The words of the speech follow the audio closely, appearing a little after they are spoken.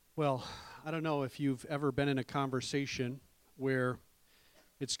Well, I don't know if you've ever been in a conversation where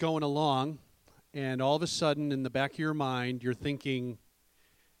it's going along and all of a sudden in the back of your mind you're thinking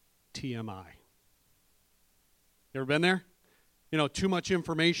TMI. You ever been there? Too much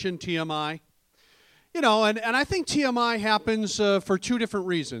information, TMI. And I think TMI happens for two different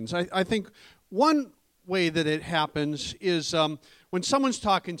reasons. I think one way that it happens is when someone's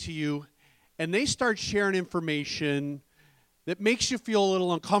talking to you and they start sharing information that makes you feel a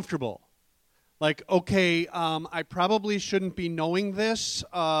little uncomfortable. Like, okay, I probably shouldn't be knowing this.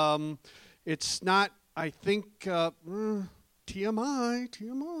 It's not, I think, TMI.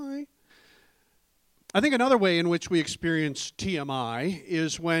 I think another way in which we experience TMI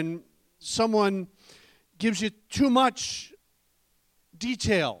is when someone gives you too much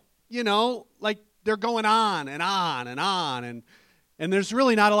detail, like they're going on and on and on, and there's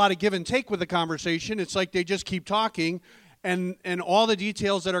really not a lot of give and take with the conversation. It's like they just keep talking, and all the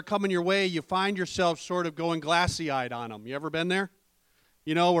details that are coming your way, you find yourself sort of going glassy-eyed on them. You ever been there?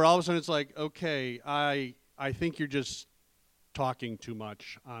 Where all of a sudden it's like, okay, I think you're just talking too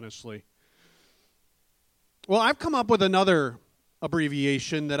much, honestly. Well, I've come up with another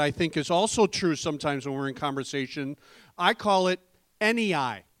abbreviation that I think is also true sometimes when we're in conversation. I call it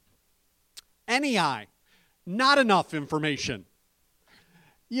NEI. NEI, not enough information.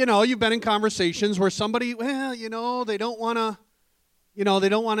 You've been in conversations where somebody, they don't want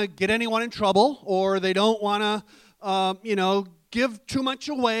to get anyone in trouble, or they don't want to, give too much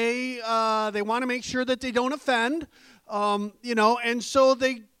away. They want to make sure that they don't offend, and so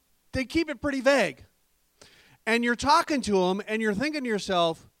they keep it pretty vague. And you're talking to them, and you're thinking to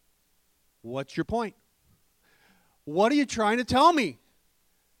yourself, what's your point? What are you trying to tell me?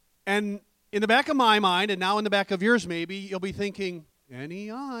 And in the back of my mind, and now in the back of yours maybe, you'll be thinking,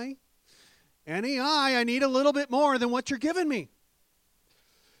 NEI, I need a little bit more than what you're giving me.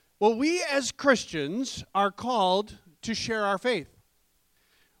 Well, we as Christians are called to share our faith.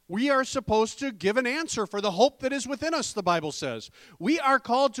 We are supposed to give an answer for the hope that is within us, the Bible says. We are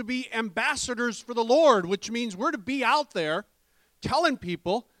called to be ambassadors for the Lord, which means we're to be out there telling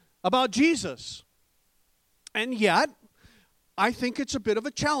people about Jesus. And yet, I think it's a bit of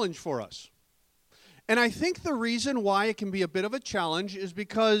a challenge for us. And I think the reason why it can be a bit of a challenge is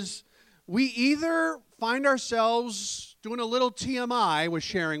because we either find ourselves doing a little TMI with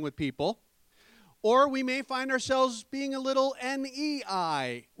sharing with people, or we may find ourselves being a little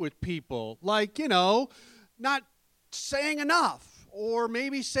NEI with people, like, not saying enough, or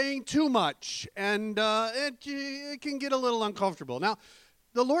maybe saying too much, and it can get a little uncomfortable. Now,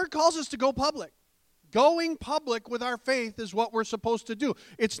 the Lord calls us to go public. Going public with our faith is what we're supposed to do.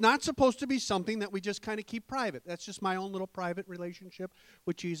 It's not supposed to be something that we just kind of keep private. That's just my own little private relationship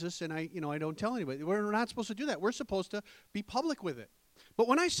with Jesus, and I don't tell anybody. We're not supposed to do that. We're supposed to be public with it. But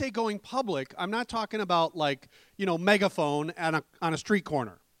when I say going public, I'm not talking about megaphone on a street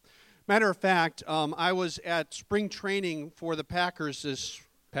corner. Matter of fact, I was at spring training for the Packers this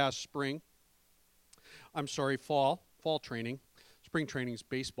past spring. Fall training. Spring training's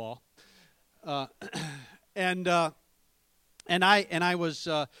baseball. And I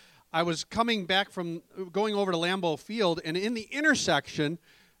was coming back from going over to Lambeau Field, and in the intersection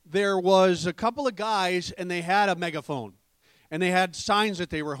there was a couple of guys, and they had a megaphone, and they had signs that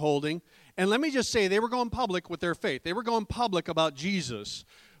they were holding. And let me just say, they were going public with their faith. They were going public about Jesus,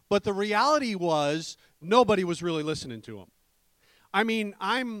 but the reality was nobody was really listening to them. I mean,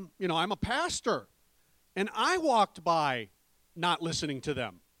 I'm a pastor, and I walked by not listening to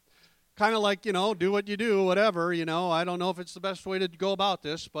them. Kind of like, do what you do, whatever, I don't know if it's the best way to go about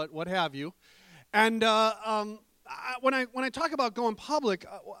this, but what have you. And when I talk about going public,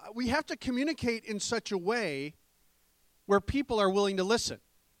 we have to communicate in such a way where people are willing to listen.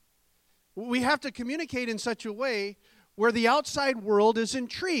 We have to communicate in such a way where the outside world is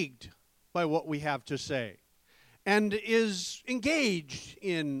intrigued by what we have to say and is engaged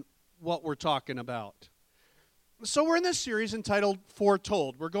in what we're talking about. So we're in this series entitled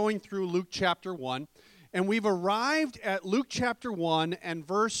Foretold. We're going through Luke chapter 1, and we've arrived at Luke chapter 1 and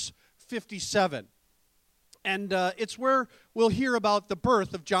verse 57. And it's where we'll hear about the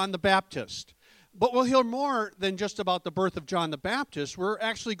birth of John the Baptist. But we'll hear more than just about the birth of John the Baptist. We're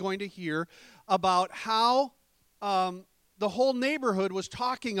actually going to hear about how the whole neighborhood was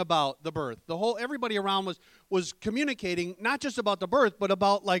talking about the birth. Everybody around was communicating not just about the birth, but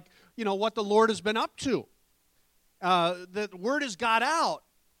about what the Lord has been up to. The word has got out.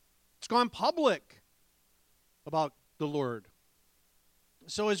 It's gone public about the Lord.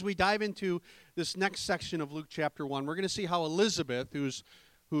 So as we dive into this next section of Luke chapter 1, we're going to see how Elizabeth, who's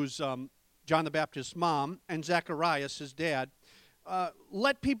John the Baptist's mom, and Zacharias, his dad,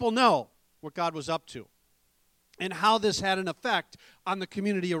 let people know what God was up to and how this had an effect on the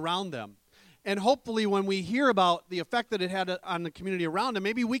community around them. And hopefully when we hear about the effect that it had on the community around them,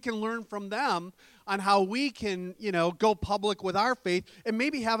 maybe we can learn from them on how we can, go public with our faith and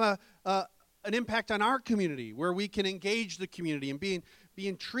maybe have an impact on our community where we can engage the community and be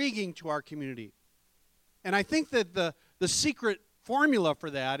intriguing to our community. And I think that the secret formula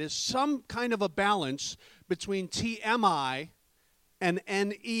for that is some kind of a balance between TMI and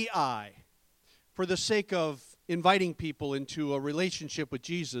NEI for the sake of inviting people into a relationship with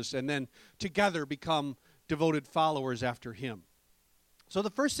Jesus and then together become devoted followers after him. So the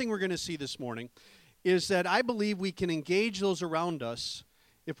first thing we're going to see this morning is that I believe we can engage those around us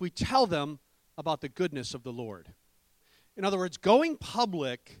if we tell them about the goodness of the Lord. In other words, going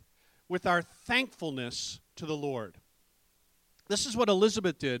public with our thankfulness to the Lord. This is what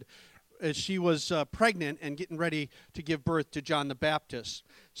Elizabeth did as she was pregnant and getting ready to give birth to John the Baptist.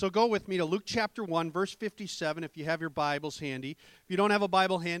 So go with me to Luke chapter 1, verse 57, if you have your Bibles handy. If you don't have a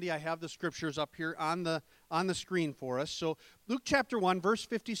Bible handy, I have the scriptures up here on the screen for us. So Luke chapter 1, verse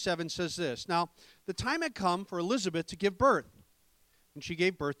 57 says this, "Now, the time had come for Elizabeth to give birth, and she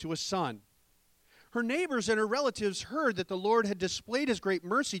gave birth to a son. Her neighbors and her relatives heard that the Lord had displayed his great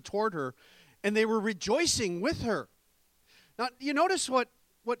mercy toward her, and they were rejoicing with her." Now, you notice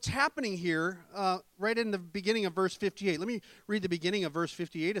what's happening here right in the beginning of verse 58. Let me read the beginning of verse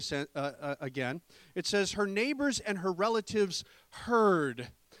 58 again. It says, her neighbors and her relatives heard.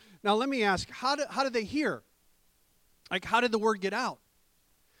 Now, let me ask, how did they hear? Like, how did the word get out?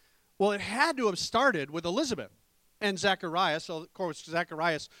 Well, it had to have started with Elizabeth and Zacharias. So, of course,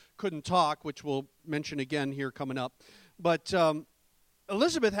 Zacharias couldn't talk, which we'll mention again here coming up. But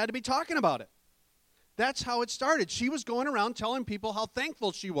Elizabeth had to be talking about it. That's how it started. She was going around telling people how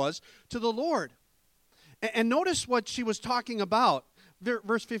thankful she was to the Lord. And notice what she was talking about.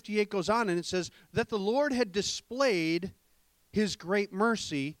 Verse 58 goes on, and it says, that the Lord had displayed his great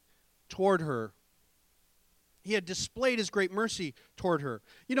mercy toward her. He had displayed his great mercy toward her.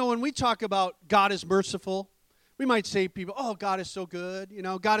 When we talk about God is merciful, we might say people, oh, God is so good.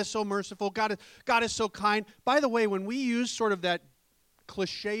 God is so merciful. God is so kind. By the way, when we use sort of that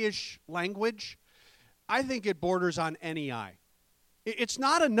cliche-ish language, I think it borders on NEI. It's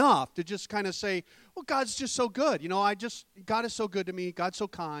not enough to just kind of say, well, God's just so good. God is so good to me. God's so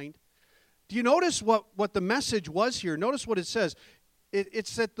kind. Do you notice what the message was here? Notice what it says.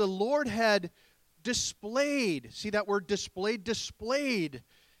 It's that the Lord had displayed, see that word displayed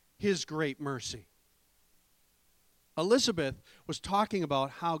his great mercy. Elizabeth was talking about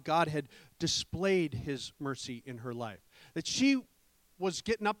how God had displayed his mercy in her life. That she was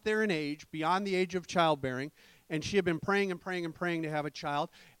getting up there in age, beyond the age of childbearing, and she had been praying and praying and praying to have a child.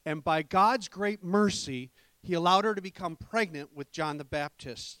 And by God's great mercy, he allowed her to become pregnant with John the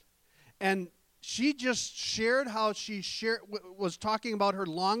Baptist. And she just shared how she was talking about her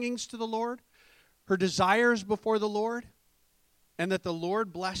longings to the Lord, her desires before the Lord, and that the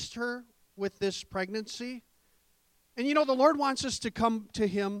Lord blessed her with this pregnancy. And the Lord wants us to come to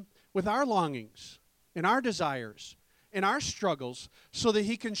him with our longings and our desires and our struggles so that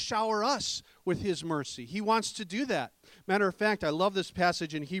he can shower us with his mercy. He wants to do that. Matter of fact, I love this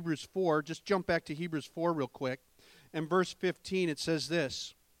passage in Hebrews 4. Just jump back to Hebrews 4 real quick. And verse 15, it says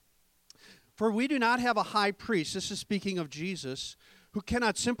this, "For we do not have a high priest," this is speaking of Jesus, "who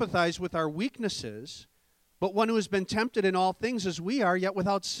cannot sympathize with our weaknesses, but one who has been tempted in all things as we are, yet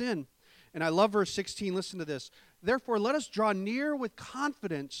without sin." And I love verse 16. Listen to this. "Therefore, let us draw near with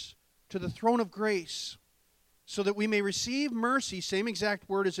confidence to the throne of grace, so that we may receive mercy," same exact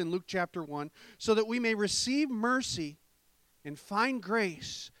word as in Luke chapter 1, "so that we may receive mercy and find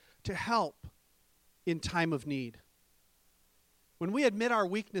grace to help in time of need." When we admit our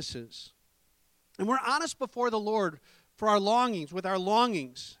weaknesses, and we're honest before the Lord for our longings, with our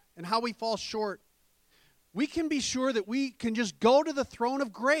longings, and how we fall short, we can be sure that we can just go to the throne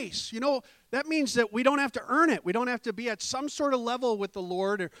of grace. That means that we don't have to earn it. We don't have to be at some sort of level with the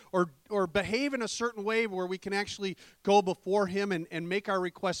Lord or behave in a certain way where we can actually go before him and make our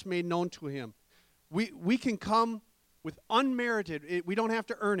requests made known to him. We can come with unmerited, we don't have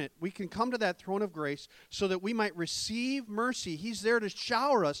to earn it. We can come to that throne of grace so that we might receive mercy. He's there to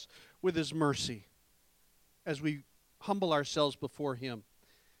shower us with his mercy as we humble ourselves before him.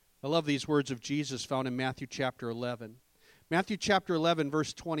 I love these words of Jesus found in Matthew chapter 11. Matthew chapter 11,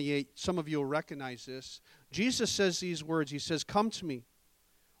 verse 28. Some of you will recognize this. Jesus says these words. He says, "Come to me,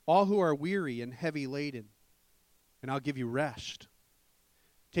 all who are weary and heavy laden, and I'll give you rest.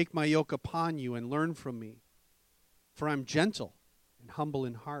 Take my yoke upon you and learn from me, for I'm gentle and humble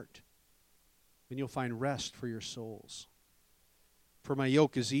in heart, and you'll find rest for your souls." For my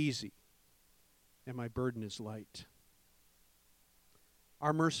yoke is easy, and my burden is light.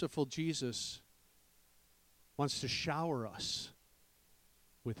 Our merciful Jesus wants to shower us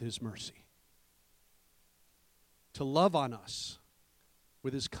with his mercy, to love on us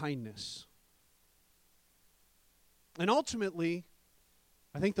with his kindness. And ultimately,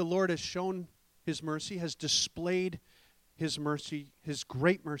 I think the Lord has shown his mercy, has displayed his mercy, his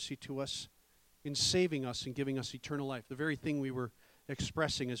great mercy to us in saving us and giving us eternal life, the very thing we were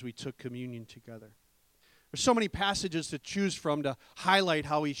expressing as we took communion together. There's so many passages to choose from to highlight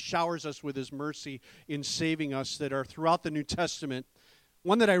how he showers us with his mercy in saving us that are throughout the New Testament.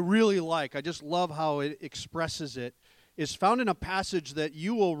 One that I really like, I just love how it expresses it, is found in a passage that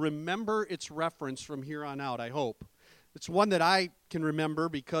you will remember its reference from here on out, I hope. It's one that I can remember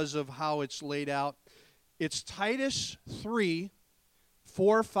because of how it's laid out. It's Titus 3,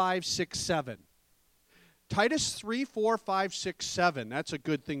 4, 5, 6, 7. Titus 3, 4, 5, 6, 7. That's a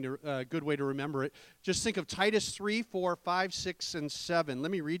good thing to good way to remember it. Just think of Titus 3, 4, 5, 6, and 7.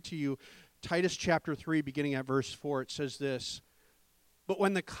 Let me read to you Titus chapter 3, beginning at verse 4. It says this: "But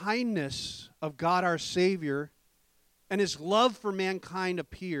when the kindness of God our Savior and his love for mankind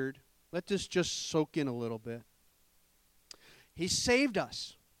appeared," let this just soak in a little bit. "He saved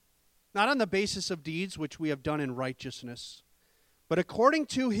us, not on the basis of deeds which we have done in righteousness, but according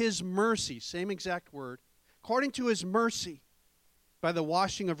to his mercy," same exact word, "according to his mercy, by the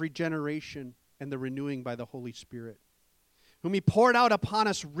washing of regeneration and the renewing by the Holy Spirit, whom he poured out upon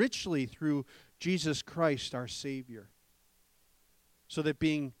us richly through Jesus Christ our Savior, so that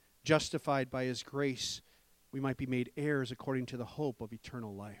being justified by his grace, we might be made heirs according to the hope of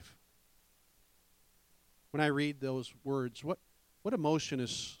eternal life." When I read those words, what emotion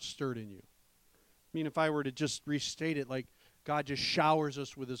is stirred in you? I mean, if I were to just restate it, like God just showers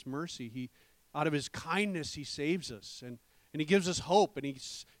us with his mercy. Out of his kindness, he saves us, and he gives us hope, and he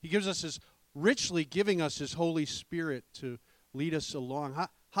gives us his richly giving us his Holy Spirit to lead us along.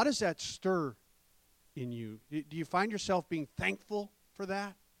 How does that stir in you? Do you find yourself being thankful for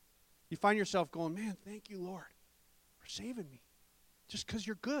that? You find yourself going, "Man, thank you, Lord, for saving me, just because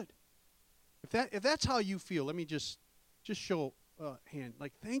you're good." If that's how you feel, let me just show a hand.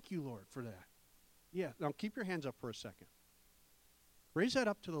 Like, thank you, Lord, for that. Yeah, now keep your hands up for a second. Raise that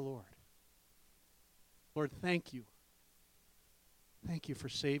up to the Lord. Lord, thank you. Thank you for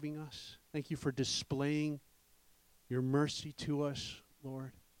saving us. Thank you for displaying your mercy to us,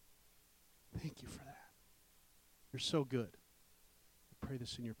 Lord. Thank you for that. You're so good. I pray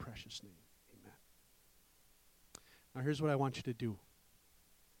this in your precious name. Amen. Now here's what I want you to do.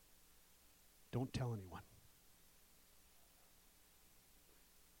 Don't tell anyone.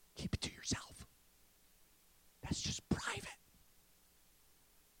 Keep it to yourself. That's just private.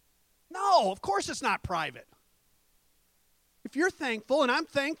 No, of course it's not private. If you're thankful and I'm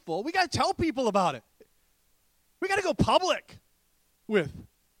thankful, we got to tell people about it. We got to go public with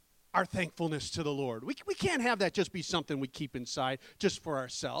our thankfulness to the Lord. We can't have that just be something we keep inside just for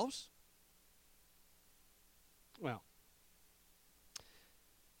ourselves. Well,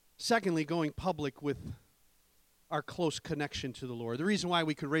 secondly, going public with our close connection to the Lord. The reason why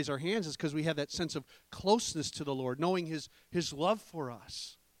we could raise our hands is because we have that sense of closeness to the Lord, knowing his love for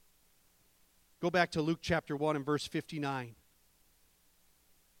us. Go back to Luke chapter 1 and verse 59.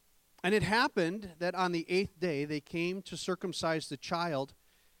 "And it happened that on the 8th day they came to circumcise the child,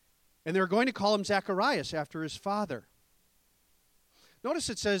 and they were going to call him Zacharias after his father." Notice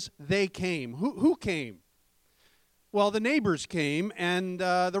it says they came. Who came? Well, the neighbors came and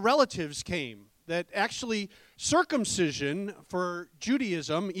the relatives came. That actually circumcision for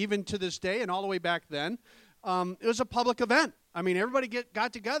Judaism, even to this day and all the way back then, it was a public event. I mean, everybody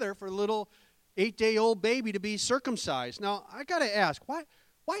got together for a little 8-day-old baby to be circumcised. Now, I got to ask, why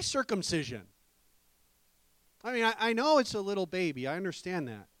circumcision? I mean, I know it's a little baby. I understand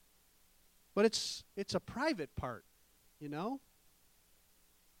that. But it's a private part, you know?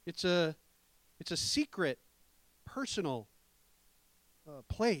 It's a secret, personal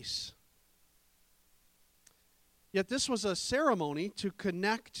place. Yet this was a ceremony to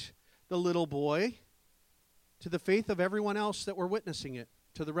connect the little boy to the faith of everyone else that were witnessing it,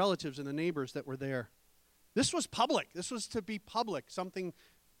 to the relatives and the neighbors that were there. This was public. This was to be public, something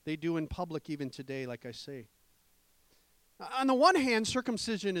they do in public even today, like I say. On the one hand,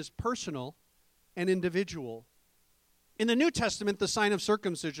 circumcision is personal and individual. In the New Testament, the sign of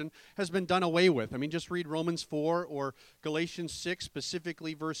circumcision has been done away with. I mean, just read Romans 4 or Galatians 6,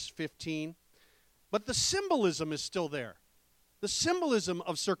 specifically verse 15. But the symbolism is still there. The symbolism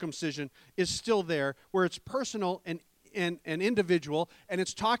of circumcision is still there, where it's personal and individual, and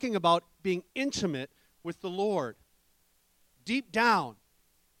it's talking about being intimate with the Lord. deep down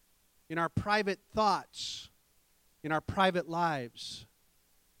in our private thoughts, in our private lives,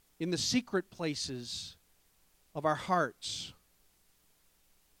 in the secret places of our hearts,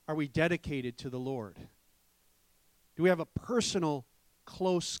 are we dedicated to the Lord? Do we have a personal,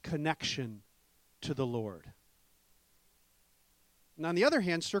 close connection to the Lord? And on the other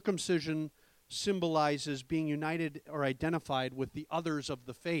hand, circumcision symbolizes being united or identified with the others of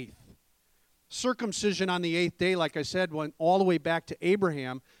the faith. Circumcision on the 8th day, like I said, went all the way back to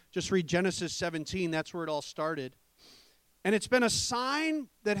Abraham. Just read Genesis 17, that's where it all started. And it's been a sign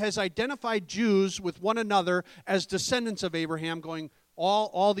that has identified Jews with one another as descendants of Abraham going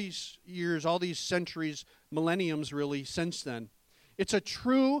all these years, all these centuries, millenniums really, since then. It's a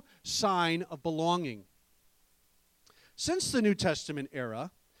true sign of belonging. Since the New Testament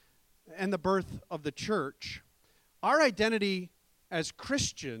era and the birth of the church, our identity as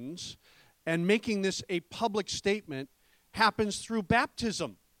Christians and making this a public statement happens through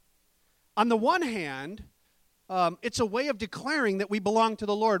baptism. On the one hand, it's a way of declaring that we belong to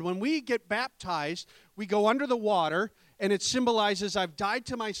the Lord. When we get baptized, we go under the water, and it symbolizes I've died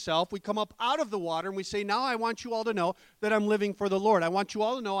to myself. We come up out of the water, and we say, now I want you all to know that I'm living for the Lord. I want you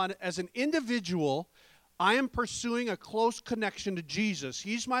all to know as an individual, I am pursuing a close connection to Jesus.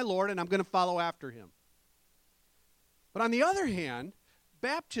 He's my Lord, and I'm going to follow after him. But on the other hand,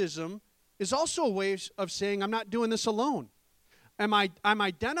 baptism is also a way of saying I'm not doing this alone. I'm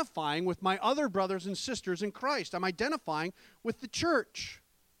identifying with my other brothers and sisters in Christ. I'm identifying with the church,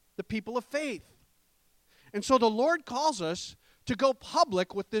 the people of faith. And so the Lord calls us to go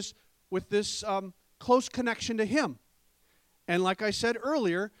public with this close connection to him. And like I said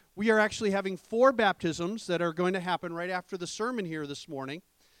earlier, we are actually having 4 baptisms that are going to happen right after the sermon here this morning,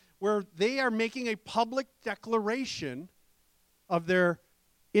 where they are making a public declaration of their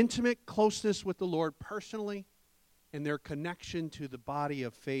intimate closeness with the Lord personally and their connection to the body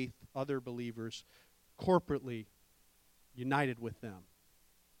of faith, other believers, corporately united with them.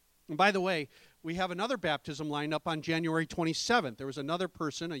 And by the way, we have another baptism lined up on January 27th. There was another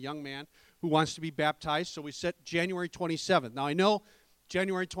person, a young man, who wants to be baptized, so we set January 27th. Now, I know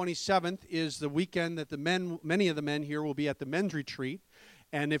January 27th is the weekend that many of the men here will be at the men's retreat.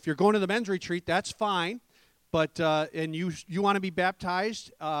 And if you're going to the men's retreat, that's fine. But and you want to be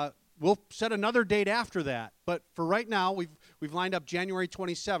baptized, we'll set another date after that. But for right now, we've lined up January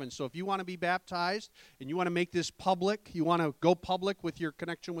 27th. So if you want to be baptized and you want to make this public, you want to go public with your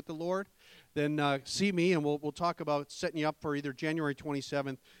connection with the Lord, then see me and we'll talk about setting you up for either January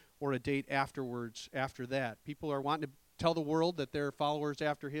 27th or a date afterwards after that. People are wanting to tell the world that they're followers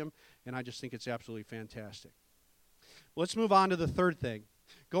after him, and I just think it's absolutely fantastic. Let's move on to the third thing.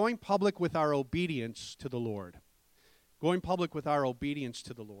 Going public with our obedience to the Lord. Going public with our obedience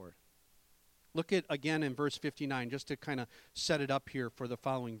to the Lord. Look at, again, in verse 59, just to kind of set it up here for the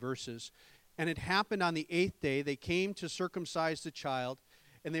following verses. And it happened on the 8th day, they came to circumcise the child,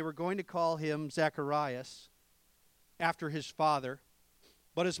 and they were going to call him Zacharias, after his father.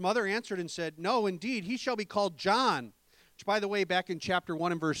 But his mother answered and said, no, indeed, he shall be called John. Which, by the way, back in chapter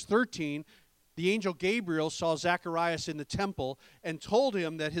 1 and verse 13, the angel Gabriel saw Zacharias in the temple and told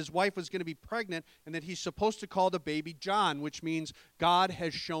him that his wife was going to be pregnant and that he's supposed to call the baby John, which means God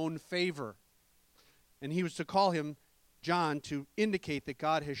has shown favor. And he was to call him John to indicate that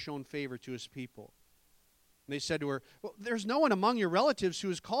God has shown favor to his people. And they said to her, well, there's no one among your relatives who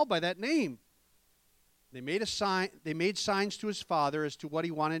is called by that name. They made signs to his father as to what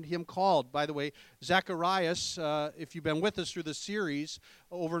he wanted him called. By the way, Zacharias, if you've been with us through the series,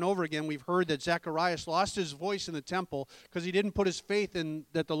 over and over again, we've heard that Zacharias lost his voice in the temple because he didn't put his faith in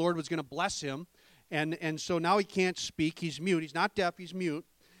that the Lord was going to bless him. And so now he can't speak. He's mute. He's not deaf. He's mute.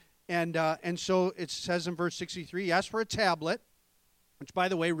 And so it says in verse 63, he asked for a tablet, which, by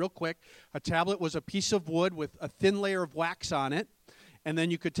the way, real quick, a tablet was a piece of wood with a thin layer of wax on it. And then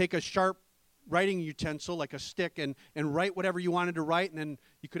you could take a sharp writing utensil like a stick and write whatever you wanted to write, and then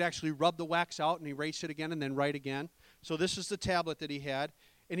you could actually rub the wax out and erase it again and then write again. So this is the tablet that he had,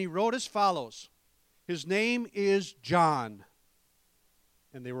 and he wrote as follows: his name is John.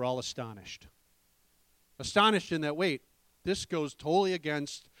 And they were all astonished. Astonished in that, wait, this goes totally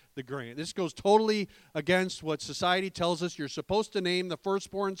against the grain. This goes totally against what society tells us. You're supposed to name the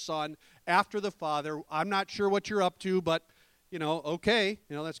firstborn son after the father. I'm not sure what you're up to, but okay.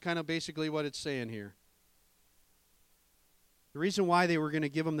 That's kind of basically what it's saying here. The reason why they were going to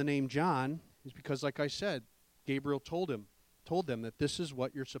give him the name John is because, like I said, Gabriel told them that this is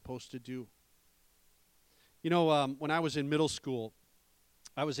what you're supposed to do. When I was in middle school,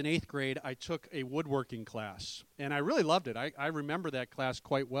 I was in 8th grade, I took a woodworking class, and I really loved it. I remember that class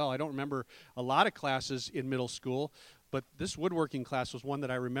quite well. I don't remember a lot of classes in middle school, but this woodworking class was one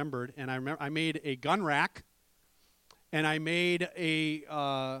that I remembered, and I made a gun rack, and I made a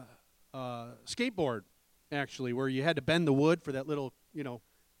skateboard, actually, where you had to bend the wood for that little,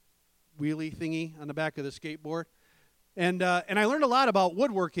 wheelie thingy on the back of the skateboard. And I learned a lot about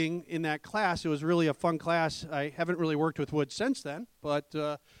woodworking in that class. It was really a fun class. I haven't really worked with wood since then, but,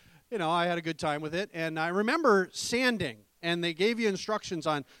 I had a good time with it. And I remember sanding, and they gave you instructions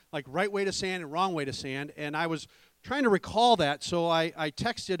on, like, right way to sand and wrong way to sand, and I was trying to recall that, so I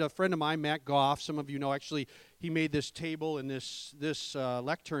texted a friend of mine, Matt Goff. Some of you know, actually, he made this table and this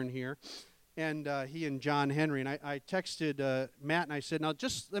lectern here, and he and John Henry. And I texted Matt, and I said, now,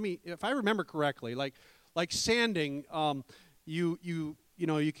 just let me, if I remember correctly, like sanding, you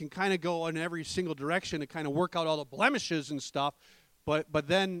can kind of go in every single direction and kind of work out all the blemishes and stuff. But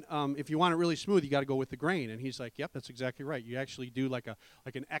then if you want it really smooth, you got to go with the grain. And he's like, yep, that's exactly right. You actually do like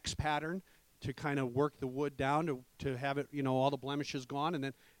an X pattern to kind of work the wood down to have it, all the blemishes gone,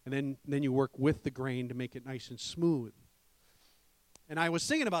 and then you work with the grain to make it nice and smooth. And I was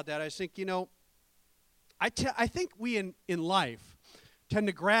thinking about that. I think, I think we in life tend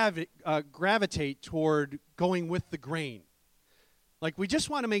to gravitate toward going with the grain. Like, we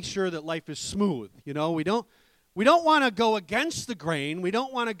just want to make sure that life is smooth. We don't want to go against the grain. We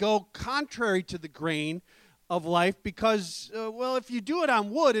don't want to go contrary to the grain of life because, if you do it on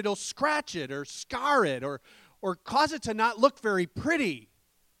wood, it'll scratch it or scar it or cause it to not look very pretty.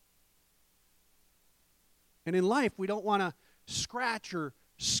 And in life, we don't want to scratch or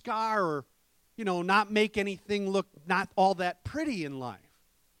scar or, not make anything look not all that pretty in life.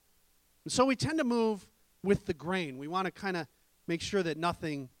 And so we tend to move with the grain. We want to kind of make sure that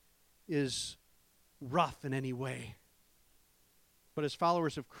nothing is rough in any way. But as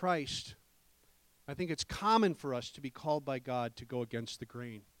followers of Christ, I think it's common for us to be called by God to go against the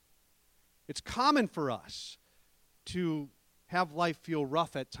grain. It's common for us to have life feel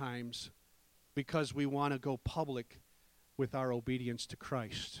rough at times because we want to go public with our obedience to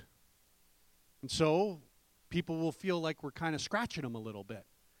Christ. And so people will feel like we're kind of scratching them a little bit.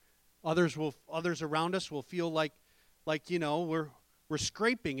 Others around us will feel like we're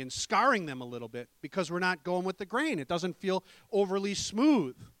scraping and scarring them a little bit because we're not going with the grain. It doesn't feel overly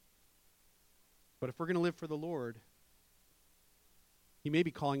smooth. But if we're going to live for the Lord, He may be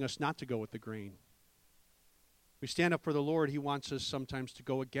calling us not to go with the grain. We stand up for the Lord, He wants us sometimes to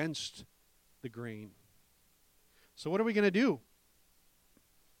go against the grain. So what are we going to do?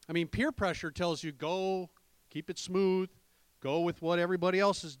 I mean, peer pressure tells you go, keep it smooth, go with what everybody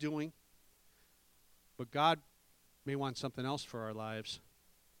else is doing. But God may want something else for our lives.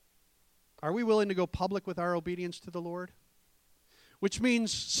 Are we willing to go public with our obedience to the Lord? Which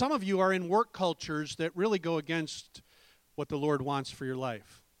means some of you are in work cultures that really go against what the Lord wants for your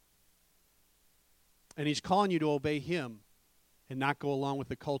life. And He's calling you to obey Him and not go along with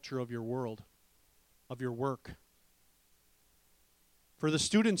the culture of your world, of your work. For the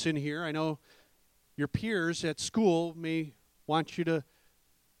students in here, I know your peers at school may want you to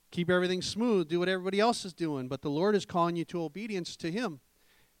keep everything smooth, do what everybody else is doing, but the Lord is calling you to obedience to Him,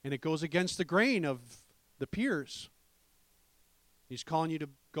 and it goes against the grain of the peers. He's calling you to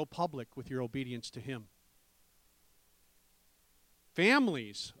go public with your obedience to Him.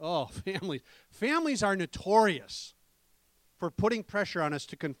 Families are notorious for putting pressure on us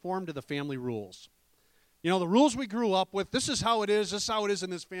to conform to the family rules. The rules we grew up with, this is how it is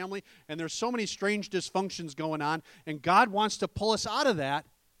in this family, and there's so many strange dysfunctions going on, and God wants to pull us out of that,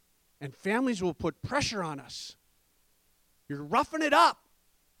 and families will put pressure on us. You're roughing it up.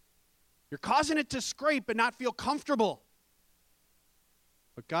 You're causing it to scrape and not feel comfortable.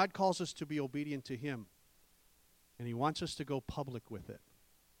 But God calls us to be obedient to Him, and He wants us to go public with it.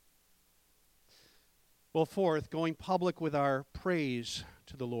 Well, fourth, going public with our praise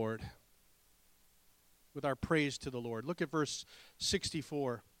to the Lord. With our praise to the Lord. Look at verse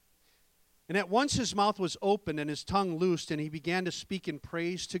 64. And at once his mouth was opened and his tongue loosed, and he began to speak in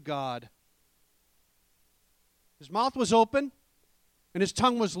praise to God. His mouth was open and his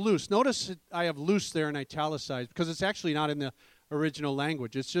tongue was loose. Notice I have loose there in italicized because it's actually not in the original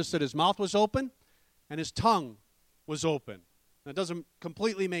language. It's just that his mouth was open and his tongue was open. That doesn't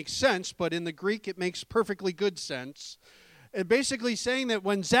completely make sense, but in the Greek it makes perfectly good sense. And basically saying that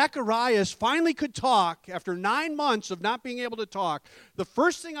when Zacharias finally could talk, after 9 months of not being able to talk, the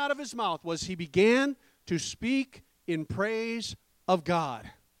first thing out of his mouth was he began to speak in praise of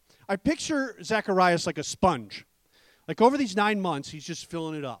God. I picture Zacharias like a sponge. Like over these 9 months, he's just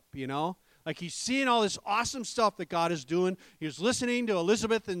filling it up, Like he's seeing all this awesome stuff that God is doing. He was listening to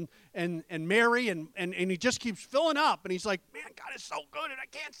Elizabeth and Mary, and he just keeps filling up. And he's like, man, God is so good, and I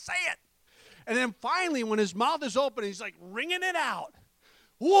can't say it. And then finally, when his mouth is open, he's like wringing it out.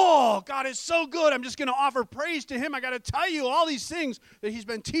 Whoa, God is so good. I'm just going to offer praise to him. I got to tell you all these things that he's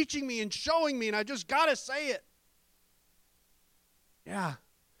been teaching me and showing me, and I just got to say it. Yeah,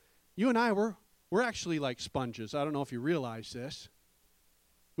 you and I, we're actually like sponges. I don't know if you realize this.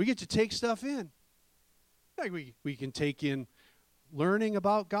 We get to take stuff in. Like we can take in learning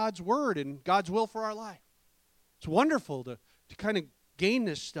about God's word and God's will for our life. It's wonderful to kind of gain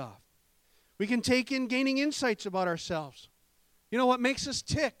this stuff. We can take in gaining insights about ourselves. You know what makes us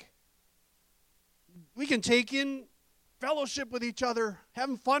tick? We can take in fellowship with each other,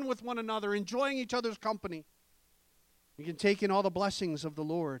 having fun with one another, enjoying each other's company. We can take in all the blessings of the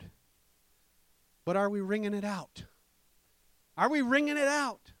Lord. But are we wringing it out? Are we wringing it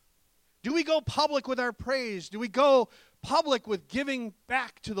out? Do we go public with our praise? Do we go public with giving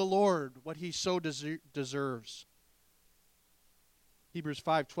back to the Lord what he so deserves? Hebrews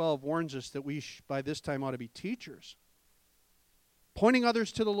 5:12 warns us that we by this time ought to be teachers, pointing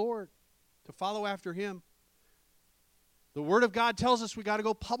others to the Lord, to follow after him. The Word of God tells us we got to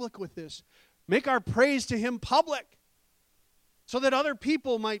go public with this. Make our praise to him public so that other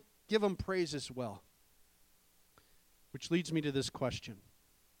people might give him praise as well. Which leads me to this question.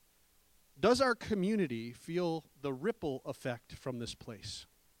 Does our community feel the ripple effect from this place?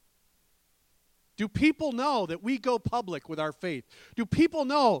 Do people know that we go public with our faith? Do people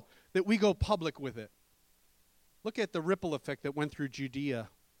know that we go public with it? Look at the ripple effect that went through Judea.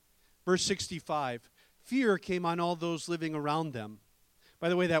 Verse 65, fear came on all those living around them. By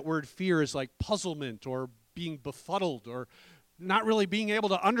the way, that word fear is like puzzlement or being befuddled or not really being able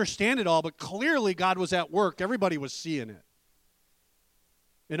to understand it all, but clearly God was at work. Everybody was seeing it.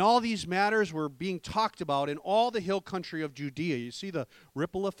 And all these matters were being talked about in all the hill country of Judea. You see the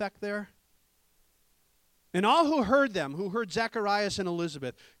ripple effect there? And all who heard them, who heard Zacharias and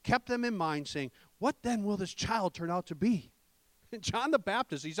Elizabeth, kept them in mind, saying, what then will this child turn out to be? And John the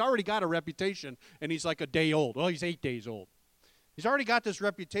Baptist, he's already got a reputation, and he's like a day old. Well, he's 8 days old. He's already got this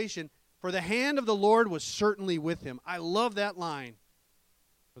reputation. For the hand of the Lord was certainly with him. I love that line.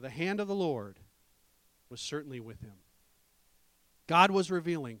 For the hand of the Lord was certainly with him. God was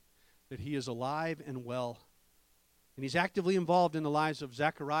revealing that he is alive and well. And he's actively involved in the lives of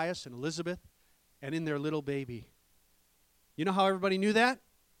Zacharias and Elizabeth and in their little baby. You know how everybody knew that?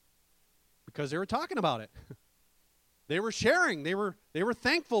 Because they were talking about it. They were sharing. They were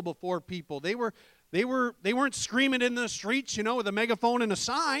thankful before people. They weren't screaming in the streets, with a megaphone and a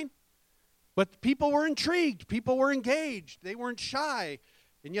sign. But people were intrigued. People were engaged. They weren't shy,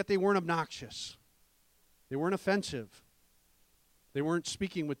 and yet they weren't obnoxious. They weren't offensive. They weren't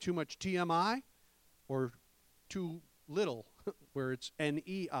speaking with too much TMI or too little, where it's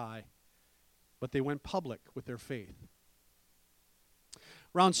NEI. But they went public with their faith.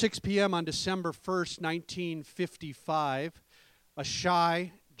 Around 6 p.m. on December 1st, 1955, a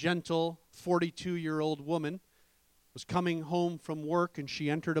shy, gentle, 42-year-old woman was coming home from work, and she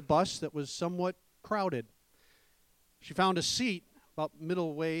entered a bus that was somewhat crowded. She found a seat about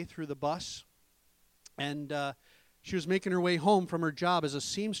middle way through the bus, and she was making her way home from her job as a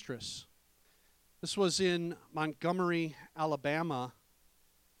seamstress. This was in Montgomery, Alabama.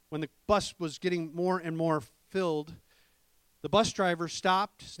 When the bus was getting more and more filled, the bus driver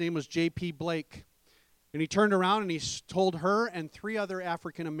stopped. His name was J.P. Blake, and he turned around and he told her and 3 other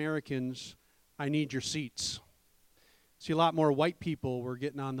African Americans, I need your seats. See, a lot more white people were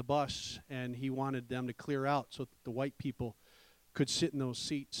getting on the bus, and he wanted them to clear out so that the white people could sit in those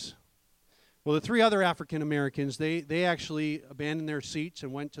seats. Well, the 3 other African Americans, they actually abandoned their seats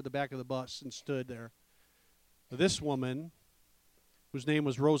and went to the back of the bus and stood there. This woman, whose name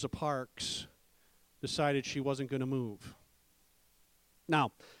was Rosa Parks, decided she wasn't going to move.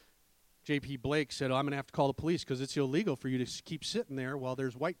 Now, J.P. Blake said, I'm going to have to call the police because it's illegal for you to keep sitting there while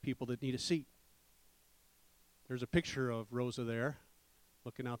there's white people that need a seat. There's a picture of Rosa there,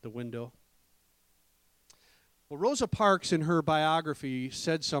 looking out the window. Well, Rosa Parks, in her biography,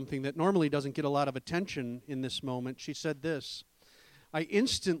 said something that normally doesn't get a lot of attention in this moment. She said this, I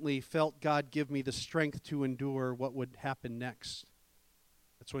instantly felt God give me the strength to endure what would happen next.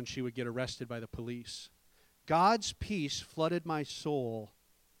 That's when she would get arrested by the police. God's peace flooded my soul,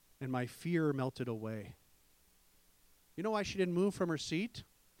 and my fear melted away. You know why she didn't move from her seat?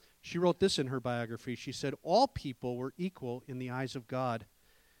 She wrote this in her biography. She said, all people were equal in the eyes of God,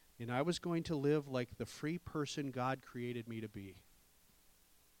 and I was going to live like the free person God created me to be.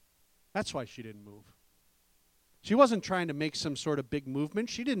 That's why she didn't move. She wasn't trying to make some sort of big movement.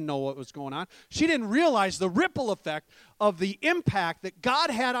 She didn't know what was going on. She didn't realize the ripple effect of the impact that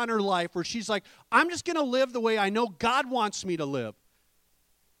God had on her life, where she's like, I'm just going to live the way I know God wants me to live.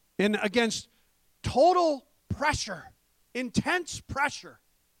 And against total pressure, intense pressure.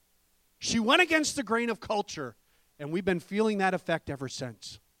 She went against the grain of culture, and we've been feeling that effect ever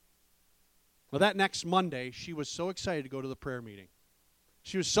since. Well, that next Monday, she was so excited to go to the prayer meeting.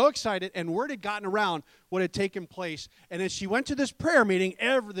 She was so excited, and word had gotten around what had taken place. And as she went to this prayer meeting,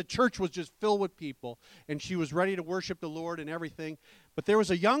 the church was just filled with people, and she was ready to worship the Lord and everything. But there was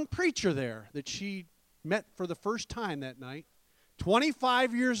a young preacher there that she met for the first time that night,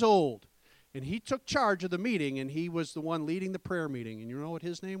 25 years old. And he took charge of the meeting, and he was the one leading the prayer meeting. And you know what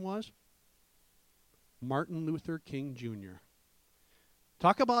his name was? Martin Luther King Jr.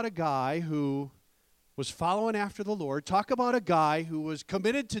 Talk about a guy who was following after the Lord. Talk about a guy who was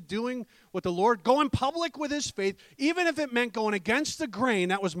committed to doing what the Lord, going public with his faith, even if it meant going against the grain.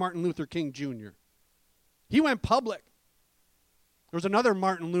 That was Martin Luther King Jr. He went public. There was another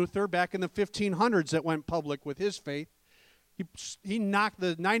Martin Luther back in the 1500s that went public with his faith. He knocked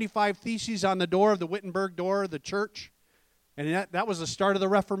the 95 Theses on the door of the Wittenberg door of the church, and that was the start of the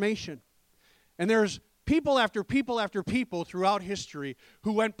Reformation. And there's people after people after people throughout history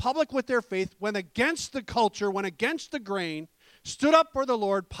who went public with their faith, went against the culture, went against the grain, stood up for the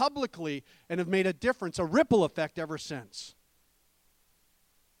Lord publicly, and have made a difference, a ripple effect ever since.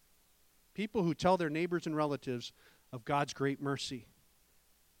 People who tell their neighbors and relatives of God's great mercy,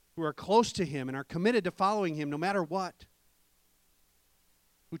 who are close to Him and are committed to following Him no matter what,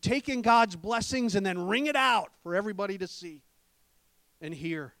 who take in God's blessings and then ring it out for everybody to see and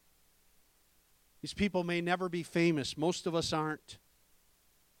hear. These people may never be famous. Most of us aren't.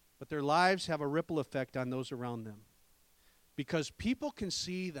 But their lives have a ripple effect on those around them. Because people can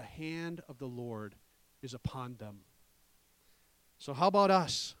see the hand of the Lord is upon them. So how about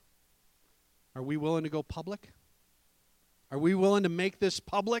us? Are we willing to go public? Are we willing to make this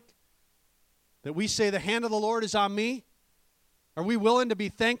public? That we say the hand of the Lord is on me? Are we willing to be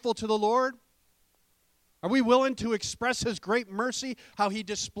thankful to the Lord? Are we willing to express His great mercy, how He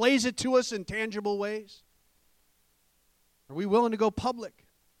displays it to us in tangible ways? Are we willing to go public?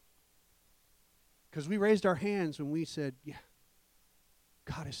 Because we raised our hands when we said, yeah,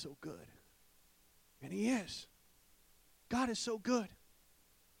 God is so good. And He is. God is so good.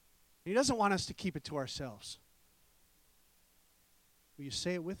 He doesn't want us to keep it to ourselves. Will you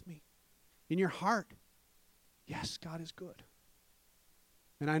say it with me? In your heart, yes, God is good.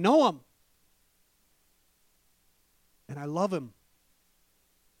 And I know Him. And I love Him.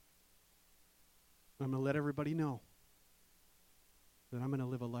 I'm going to let everybody know that I'm going to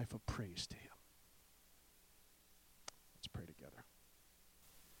live a life of praise to Him. Let's pray together.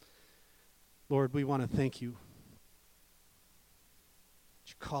 Lord, we want to thank You that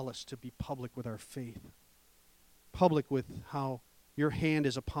You call us to be public with our faith, public with how Your hand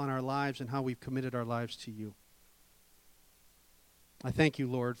is upon our lives and how we've committed our lives to You. I thank You,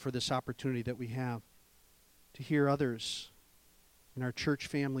 Lord, for this opportunity that we have to hear others in our church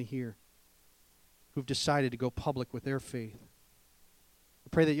family here who've decided to go public with their faith. I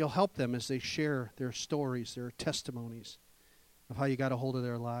pray that You'll help them as they share their stories, their testimonies of how You got a hold of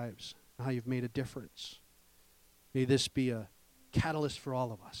their lives, and how You've made a difference. May this be a catalyst for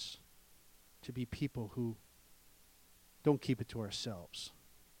all of us to be people who don't keep it to ourselves,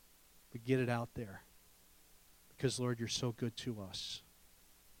 but get it out there. Because, Lord, You're so good to us.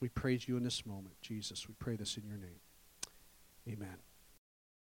 We praise You in this moment. Jesus, we pray this in Your name.